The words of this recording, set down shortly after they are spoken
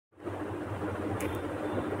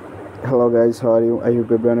Hello guys, how are you? I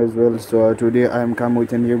hope everyone is well. So today I am come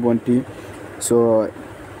with a new bounty. So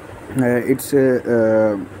it's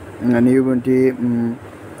a new bounty.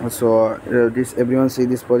 This everyone see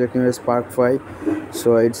this project name is SPARKFi.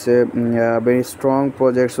 So it's a very strong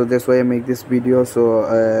project. So that's why I make this video. So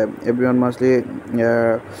everyone mostly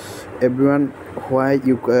everyone why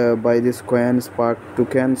you buy this coin Spark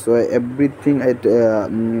token. So everything I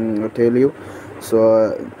tell you.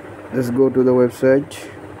 So let's go to the website.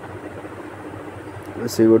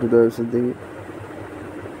 Let's see, go to the website.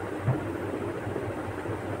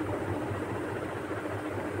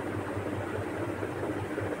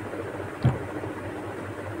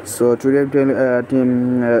 So today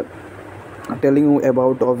telling you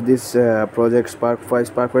about of this project SPARKFi.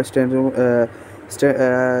 SPARKFi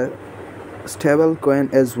stable coin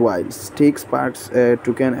as well. Stake Sparks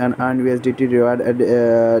token and earn USDT reward at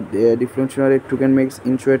differential token makes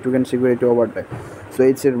ensure token security over time. So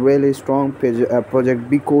it's a really strong project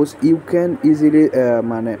because you can easily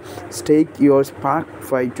stake your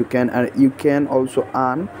SPARKFi token and you can also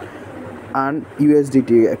earn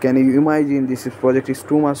USDT. Can you imagine? This project is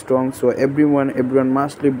too much strong. So everyone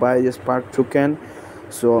must buy the Spark token.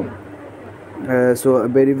 So a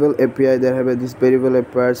variable API, they have this variable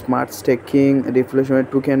API smart staking deflation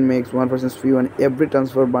token makes 1% fee on every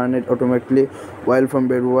transfer burned automatically while from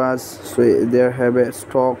bedwas. So they have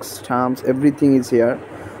stocks, stamps, everything is here.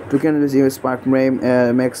 Token receive Spark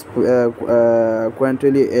makes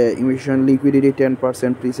quarterly emission liquidity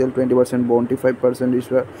 10% pre-sale, 20% bounty, 5%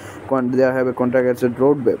 issuer. They have a contract as a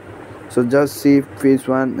roadmap. So just see phase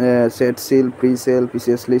 1 set seal, pre-sale,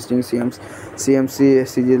 PCS listing, CMC,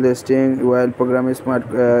 CG listing, while program is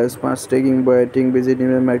smart staking, betting,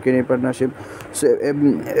 visiting marketing partnership. So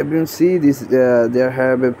everyone see this, they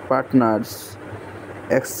have partners,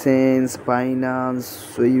 exchange, Binance.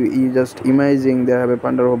 So you just imagine they have a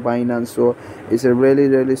partner of Binance. So it's a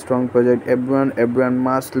really strong project. Everyone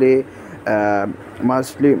mustly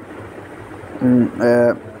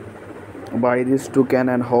buy this token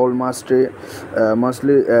and hold mostly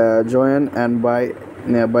join and buy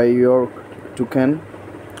your token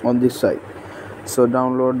on this site. So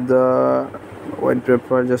download the white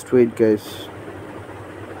paper. Just wait guys,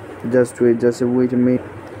 just wait a minute.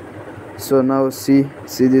 So now see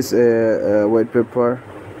this white paper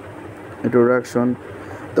introduction.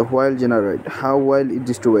 The while generate, how while it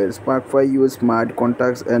distributes. SPARKFi use smart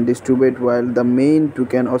contracts and distribute while the main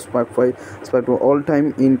token of SPARKFi all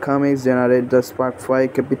time income is generate the SPARKFi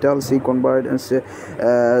capital C convert and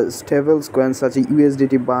stable coins such as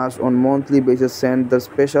USDT bars on monthly basis send the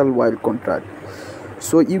special while contract.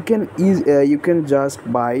 So you can just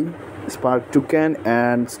buy Spark token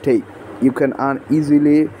and stake. You can earn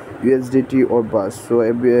easily USDT or BUS. So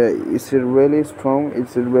it's a really strong,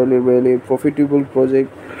 it's a really profitable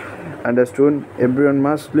project. Understood? Everyone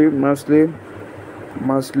mustly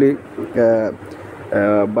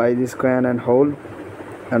buy this coin and hold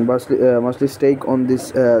and mustly stake on this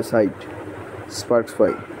site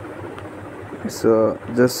SPARKFi. So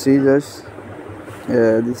just see this.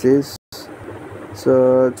 This is.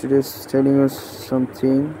 So today's telling us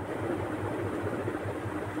something.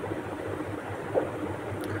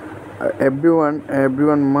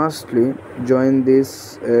 Everyone mustly join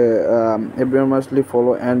this. Everyone mustly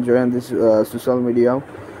follow and join this social media.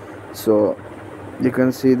 So you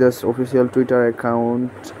can see this official Twitter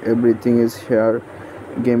account. Everything is here.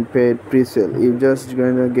 Game paid pre-sale. You just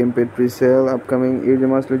join the game paid pre-sale upcoming. You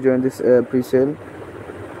mustly join this pre-sale.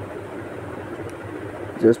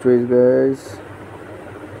 Just wait guys.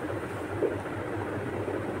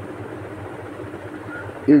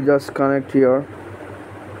 You just connect here.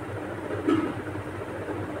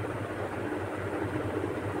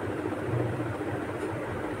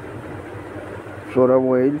 Flora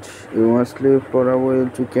Wild, you must leave Flora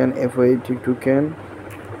Wild token, F8 token.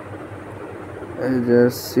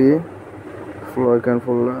 Just see Flora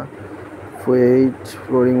F8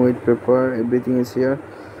 flooring white paper, everything is here.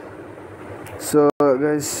 So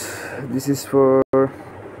guys, this is for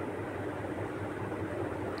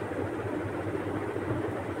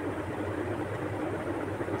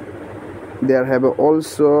there have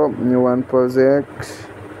also one project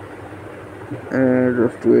and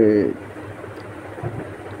just wait.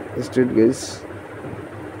 Street guys,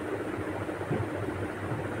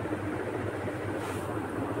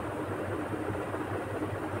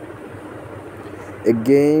 a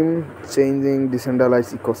game changing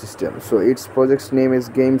decentralized ecosystem. So its project's name is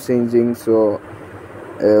game changing. So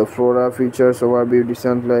Flora features overview,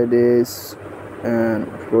 decentralized and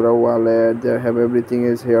Flora wallet, they have everything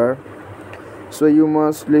is here. So you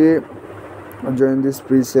mustly join this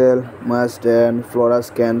pre-sale must and flora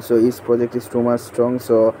scan. So each project is too much strong.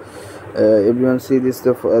 So everyone see this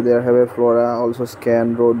stuff. They have a flora also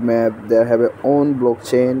scan roadmap, they have a own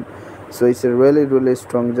blockchain, so it's a really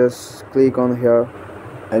strong. Just click on here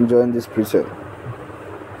and join this pre-sale.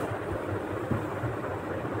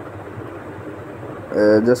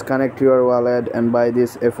 Just connect your wallet and buy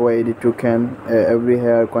this FYD token. Every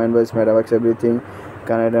here Coinbase, Metamask, everything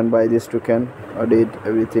connect and buy this token, audit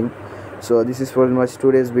everything. So this is for much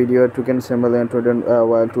today's video. Token symbol and token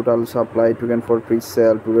while total supply, token for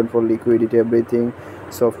pre-sale, token for liquidity, everything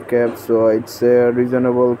soft cap. So it's a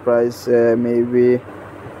reasonable price, maybe.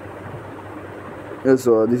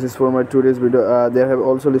 So this is for my today's video. They have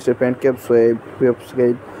also listed pancake swap,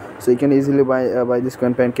 so you can easily buy this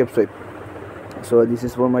coin pancake swap. So this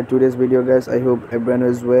is for my today's video, guys. I hope everyone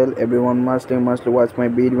is well. Everyone must watch my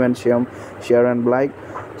video and share and like.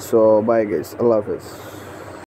 So bye guys, Allah Hafiz.